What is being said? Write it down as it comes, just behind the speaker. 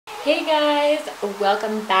Hey guys,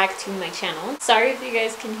 welcome back to my channel. Sorry if you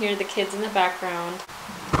guys can hear the kids in the background.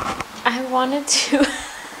 I wanted to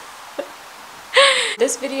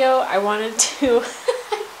this video I wanted to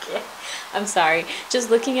I'm sorry,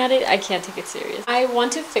 just looking at it I can't take it serious. I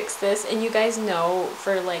want to fix this, and you guys know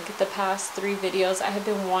for like the past 3 videos I have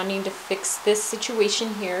been wanting to fix this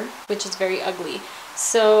situation here, which is very ugly.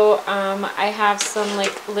 So I have some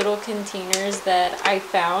like little containers that I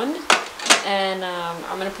found, and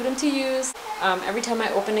I'm gonna put them to use. Every time I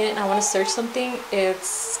open it and I want to search something, it's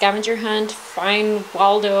scavenger hunt, find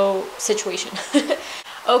Waldo situation.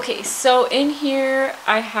 Okay, so in here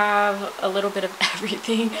I have a little bit of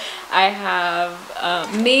everything. I have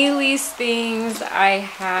Meeee's things, I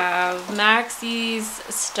have Maxie's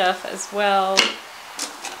stuff as well.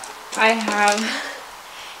 I have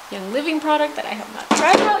Young Living product that I have not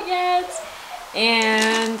tried out yet,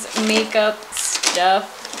 and makeup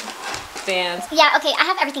stuff, fans. Yeah, okay, I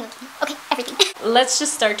have everything. Okay, everything. Let's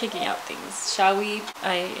just start taking out things, shall we?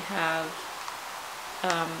 I have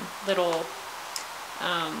little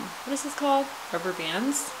what is this called? Rubber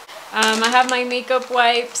bands. I have my makeup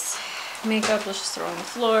wipes. Makeup, let's just throw on the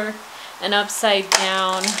floor. An upside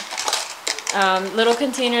down little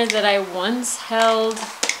container that I once held.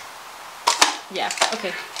 Yeah,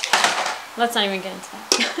 okay. Let's not even get into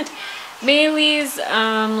that. Meeee's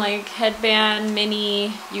like headband,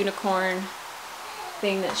 mini unicorn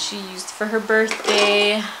thing that she used for her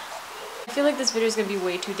birthday. I feel like this video is gonna be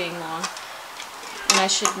way too dang long, and I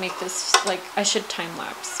should make this like I should time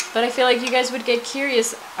lapse. But I feel like you guys would get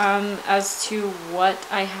curious as to what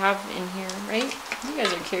I have in here, right? You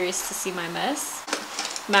guys are curious to see my mess.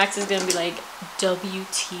 Max is gonna be like,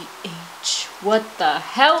 WTH, what the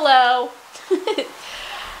hello?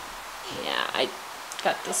 Yeah, I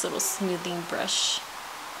got this little smoothing brush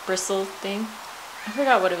bristle thing. I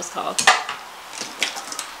forgot what it was called.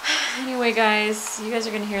 Anyway guys, you guys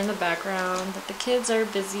are gonna hear in the background that the kids are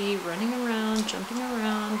busy running around, jumping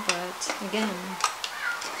around, but again,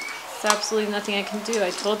 there's absolutely nothing I can do. I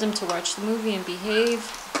told them to watch the movie and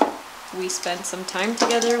behave. We spent some time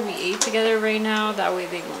together, we ate together right now, that way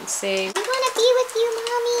they won't say, I wanna be with you,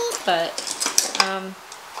 Mommy. But,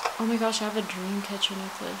 oh my gosh, I have a dream catcher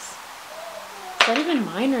necklace. Is that even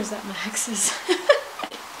mine or is that Max's?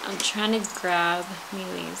 I'm trying to grab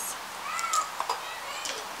Meeee's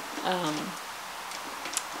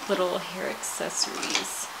little hair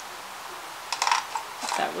accessories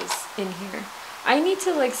that was in here. I need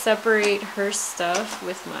to like separate her stuff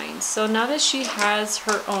with mine. So now that she has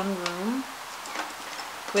her own room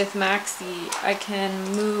with Maxie, I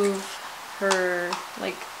can move her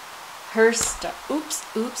like her stuff. Oops,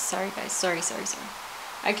 sorry guys, sorry.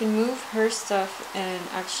 I can move her stuff and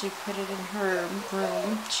actually put it in her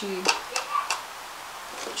room.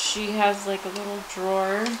 She has like a little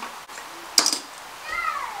drawer.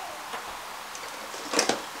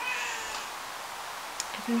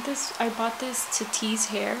 I bought this to tease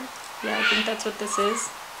hair. Yeah, I think that's what this is.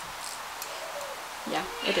 Yeah,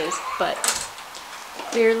 it is. But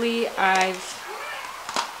clearly I've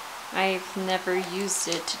never used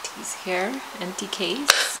it to tease hair. Empty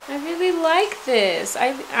case. I really like this.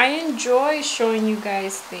 I enjoy showing you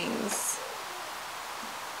guys things.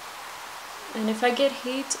 And if I get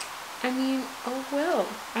hate, I mean, oh well.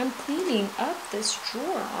 I'm cleaning up this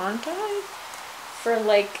drawer, aren't I? For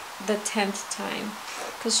like the 10th time.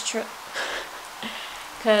 Cause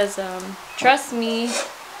trust me,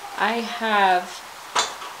 I have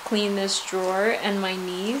cleaned this drawer, and my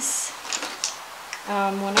niece,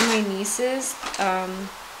 one of my nieces,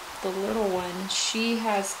 the little one, she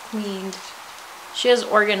has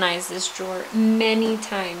organized this drawer many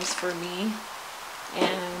times for me,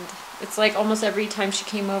 and it's like almost every time she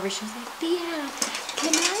came over, she was like, Thea,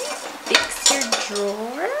 can I fix your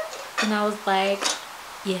drawer? And I was like,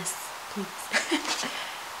 yes, please.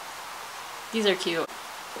 These are cute.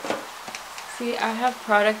 See, I have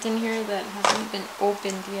product in here that hasn't been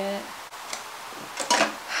opened yet.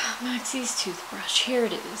 Maxie's toothbrush, here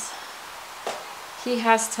it is. He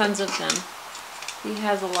has tons of them. He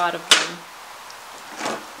has a lot of them.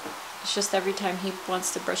 It's just every time he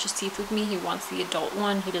wants to brush his teeth with me, he wants the adult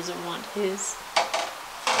one. He doesn't want his.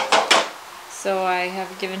 So I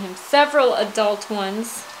have given him several adult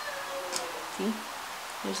ones. See?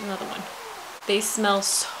 There's another one. They smell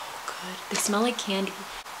so good. They smell like candy.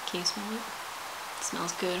 Can you smell it? It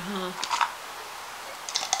smells good, huh?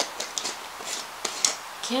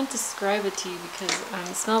 Can't describe it to you because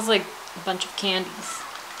it smells like a bunch of candies.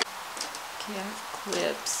 Okay, I have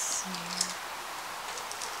clips here.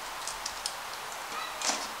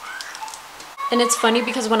 And it's funny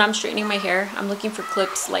because when I'm straightening my hair, I'm looking for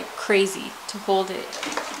clips like crazy to hold it.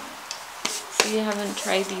 We haven't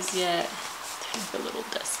tried these yet. They're a little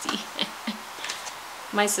dusty.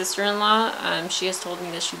 My sister-in-law, she has told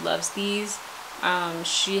me that she loves these.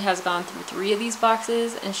 She has gone through 3 of these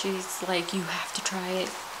boxes and she's like, you have to try it.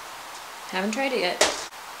 Haven't tried it yet.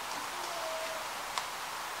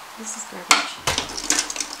 This is garbage.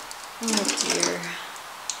 Oh dear.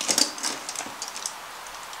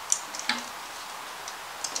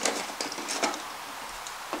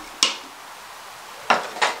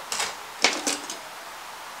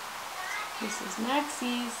 This is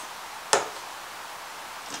Maxie's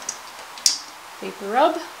paper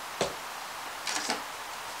rub.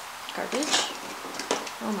 Garbage.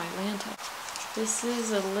 Oh my Lanta. This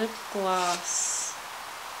is a lip gloss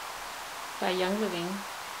by Young Living.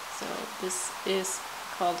 So this is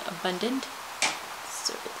called Abundant. Let's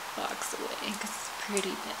throw the box away because it's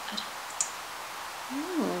pretty bad.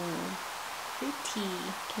 Ooh, pretty.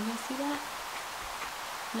 Can you see that?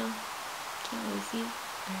 No? Can't really see it?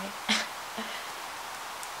 Alright.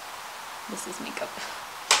 This is makeup.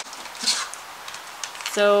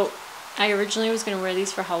 So I originally was going to wear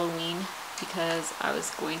these for Halloween because I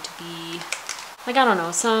was going to be like, I don't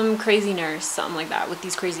know, some crazy nurse, something like that, with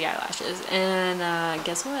these crazy eyelashes. And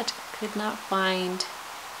guess what? Could not find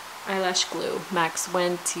eyelash glue. Max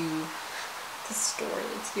went to the store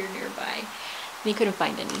that's here nearby and he couldn't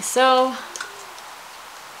find any. So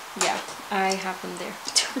yeah, I have them there.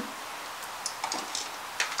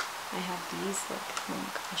 I have these, like, oh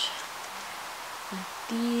my gosh. I have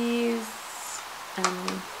these, I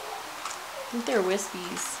think they're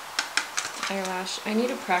Wispies eyelash. I need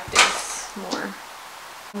to practice more.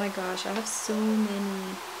 Oh my gosh, I have so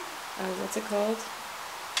many, what's it called?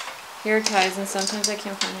 Hair ties, and sometimes I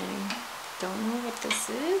can't find any. Don't know what this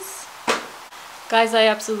is. Guys, I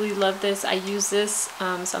absolutely love this. I use this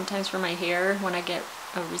sometimes for my hair when I get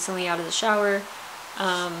recently out of the shower.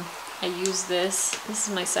 I use this. This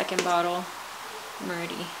is my second bottle. I'm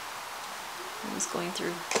already almost going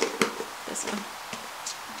through this one.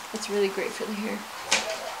 It's really great for the hair.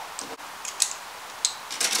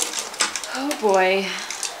 Oh boy.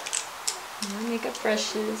 More makeup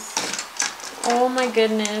brushes. Oh my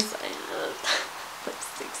goodness. I love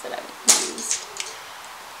lipsticks that I haven't used.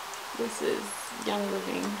 This is Young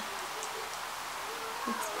Living.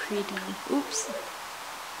 It's pretty. Oops.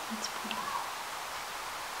 It's pretty.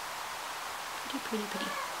 Pretty.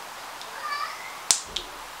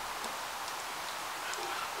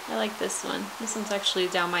 I like this one. This one's actually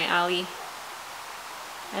down my alley.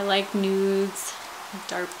 I like nudes,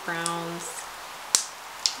 dark browns.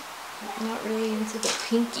 I'm not really into the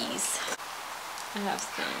pinkies. I have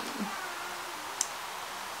some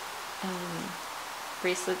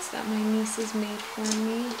bracelets that my nieces made for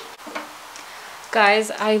me.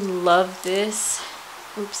 Guys, I love this.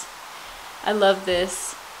 Oops. I love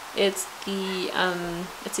this. It's the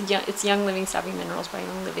it's Young Living Sappy Minerals by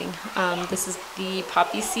Young Living. This is the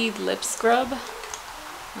Poppy Seed Lip Scrub.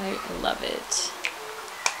 I love it.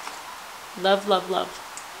 Love, love, love.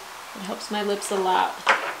 It helps my lips a lot.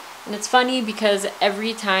 And it's funny because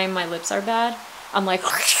every time my lips are bad, I'm like,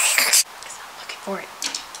 because I'm looking for it.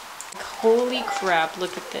 Like, holy crap,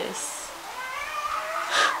 look at this.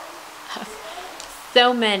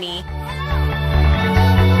 So many.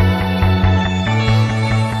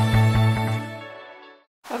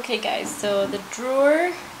 Okay guys, so the drawer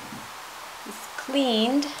is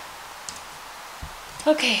cleaned.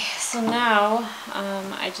 Okay, so now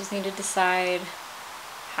I just need to decide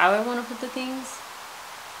how I want to put the things.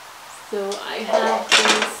 So I have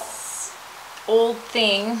this old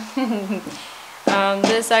thing.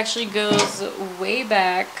 This actually goes way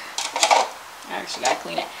back. I actually gotta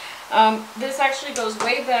clean it. This actually goes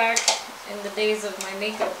way back in the days of my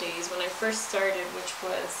makeup days when I first started, which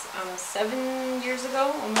was 7 years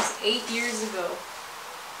ago, almost 8 years ago.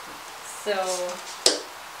 So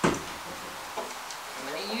I'm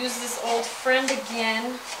gonna use this old friend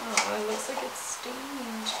again. Oh, it looks like it's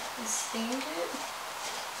stained. I stained it?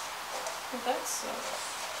 Oh, that sucks.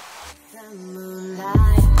 The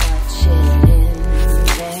moonlight watching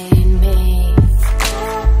invade me.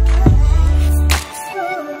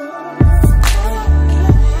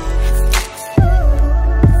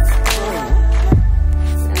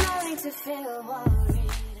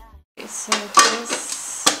 So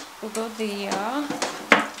this will go there.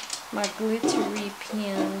 My glittery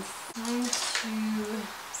pins. I'm going to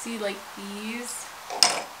see, like, these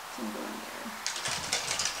can go in there.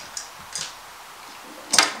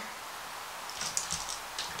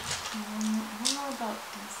 I don't know about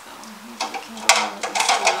these though. Maybe I can go with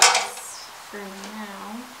this for now.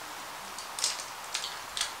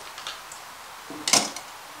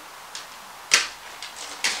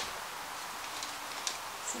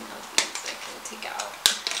 Some of these I can take out.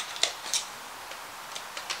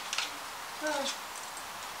 Oh.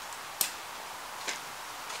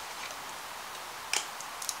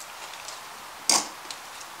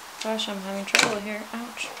 Gosh, I'm having trouble here.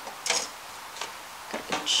 Ouch.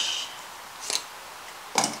 Garbage.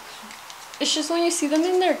 It's just when you see them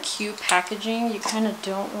in their cute packaging, you kind of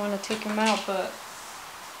don't want to take them out, but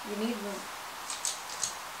you need room.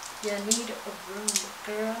 You need a room,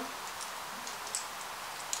 girl.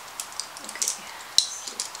 Okay.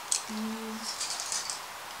 So these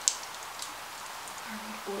are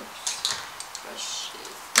whoops.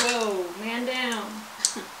 Brushes. Whoa, man down.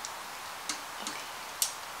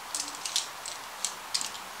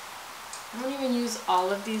 I don't even use all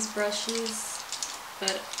of these brushes,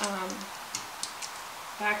 but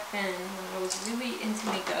back then when I was really into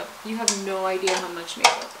makeup, you have no idea how much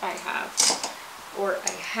makeup I have, or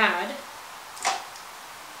I had.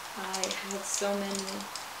 I had so many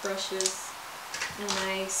brushes, and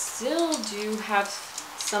I still do have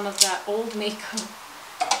some of that old makeup.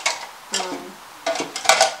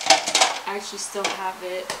 I actually still have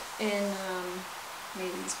it in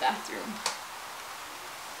Meee's bathroom.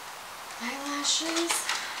 Eyelashes.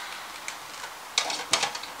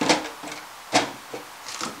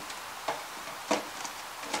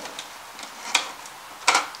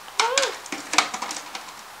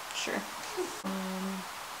 Sure.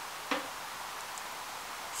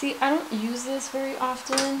 See, I don't use this very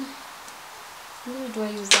often. Where do I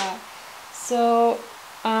use that? So,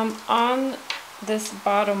 on this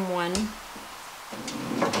bottom one,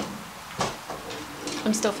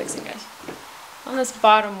 I'm still fixing, guys. On this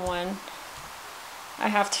bottom one, I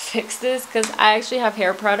have to fix this because I actually have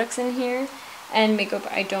hair products in here, and makeup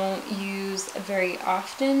I don't use very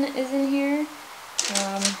often is in here.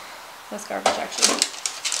 That's garbage actually.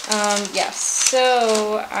 Yes,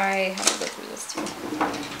 so I have to go through this too.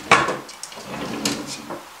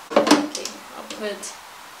 Okay, I'll put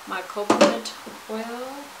my coconut oil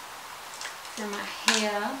for my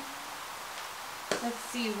hair. Let's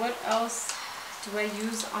see, what else do I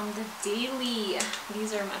use on the daily?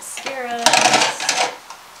 These are mascaras.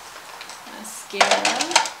 Mascara.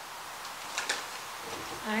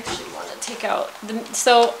 I actually want to take out the,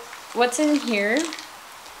 so what's in here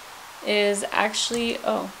is actually,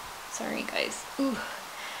 oh, sorry guys. Ooh.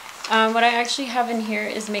 What I actually have in here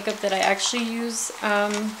is makeup that I actually use,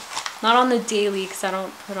 not on the daily because I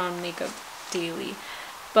don't put on makeup daily,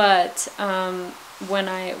 but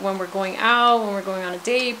when we're going out, when we're going on a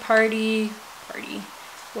date, party,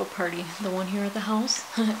 what party? The one here at the house.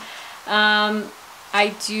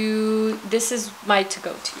 I do, this is my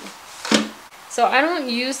to-go-to. So I don't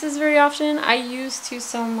use this very often. I used to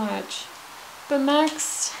so much, but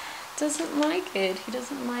Max doesn't like it. He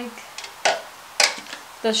doesn't like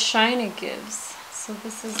the shine it gives. So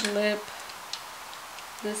this is lip.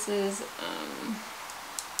 This is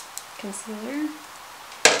concealer.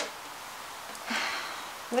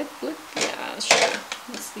 Lip, yeah, sure.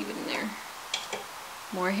 Let's leave it in there.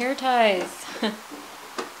 More hair ties.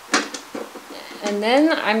 And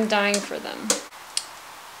then I'm dying for them.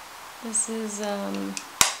 This is a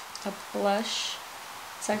blush.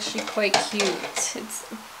 It's actually quite cute. It's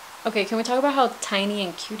okay, can we talk about how tiny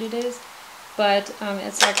and cute it is? But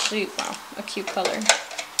it's actually, wow, a cute color.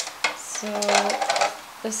 So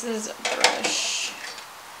this is a brush.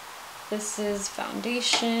 This is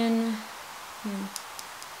foundation.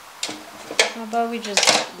 How about we just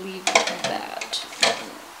leave that?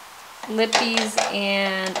 Lippies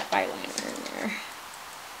and eyeliner in there.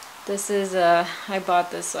 This is I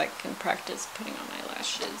bought this so I can practice putting on my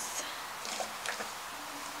lashes.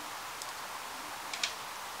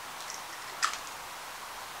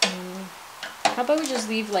 How about we just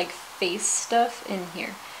leave like face stuff in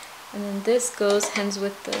here? And then this goes hands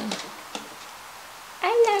with the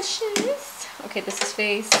eyelashes. Okay, this is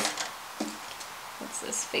face. What's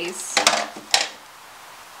this face?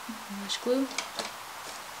 Lash glue.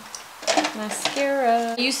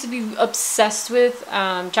 Mascara. I used to be obsessed with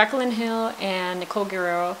Jaclyn Hill and Nicole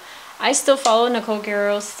Guerrero. I still follow Nicole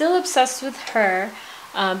Guerrero, still obsessed with her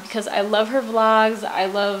because I love her vlogs. I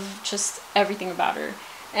love just everything about her.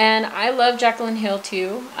 And I love Jaclyn Hill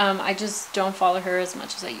too. I just don't follow her as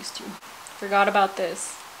much as I used to. Forgot about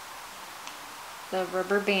this. The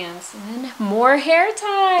rubber bands. And then more hair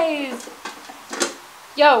ties.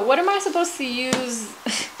 Yo, what am I supposed to use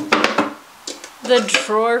the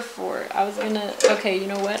drawer for? I was gonna, okay, you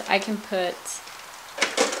know what? I can put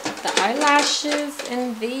the eyelashes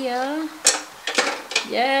in there.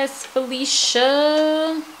 Yes,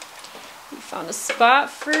 Felicia. We found a spot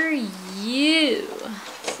for you.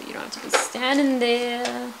 So you don't have to be standing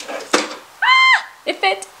there. Ah! It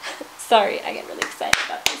fit. Sorry, I get really excited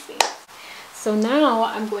about these things. So now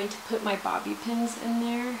I'm going to put my bobby pins in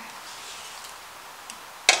there.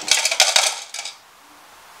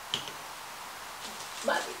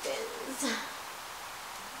 Bobby pins.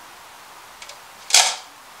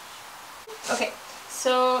 Okay,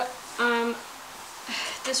 so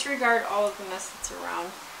disregard all of the mess that's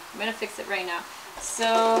around. I'm gonna fix it right now.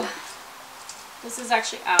 So this is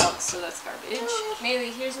actually out, so that's garbage.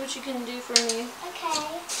 Meeee, here's what you can do for me. Okay.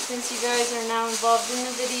 Since you guys are now involved in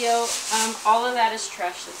the video, all of that is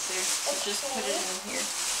trash that's there. So just put it in here.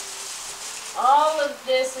 All of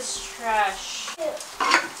this is trash.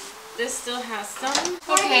 This still has some.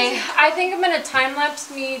 Okay, I think I'm gonna time lapse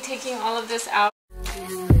me taking all of this out.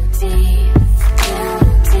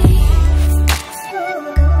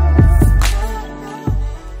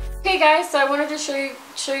 Okay guys, so I wanted to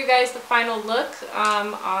show you guys the final look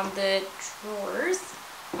on the drawers.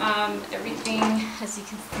 Everything, as you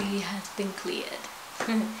can see, has been cleared.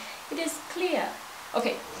 It is clear.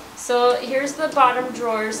 Okay, so here's the bottom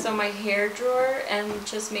drawer, so my hair drawer and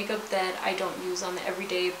just makeup that I don't use on the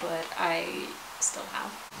everyday, but I still have.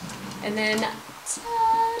 And then,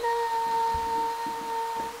 ta-da!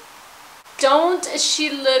 Don't she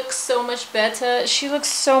look so much better? She looks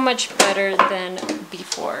so much better than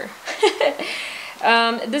before.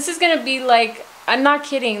 This is gonna be like, I'm not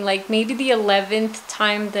kidding, like maybe the 11th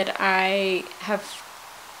time that I have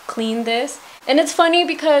cleaned this. And it's funny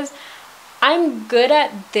because I'm good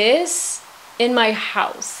at this in my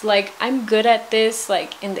house. Like I'm good at this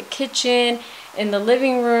like in the kitchen, in the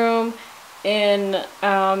living room, in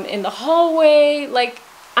the hallway. Like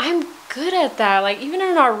I'm good at that, like even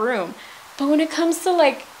in our room. But when it comes to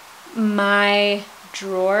like my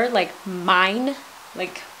drawer, like mine,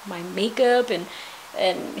 like my makeup and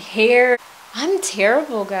hair, I'm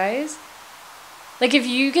terrible, guys. Like if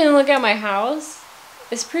you can look at my house,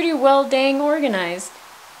 it's pretty well dang organized.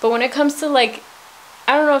 But when it comes to like,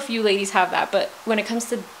 I don't know if you ladies have that, but when it comes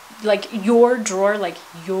to like your drawer,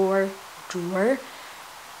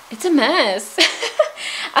 it's a mess.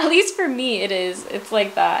 At least for me it is. It's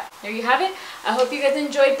like that. There you have it. I hope you guys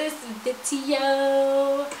enjoyed this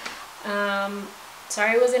video.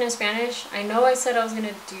 Sorry it wasn't in Spanish. I know I said I was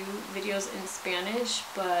gonna do videos in Spanish,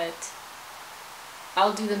 but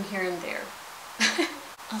I'll do them here and there.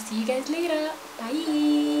 I'll see you guys later.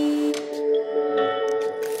 Bye.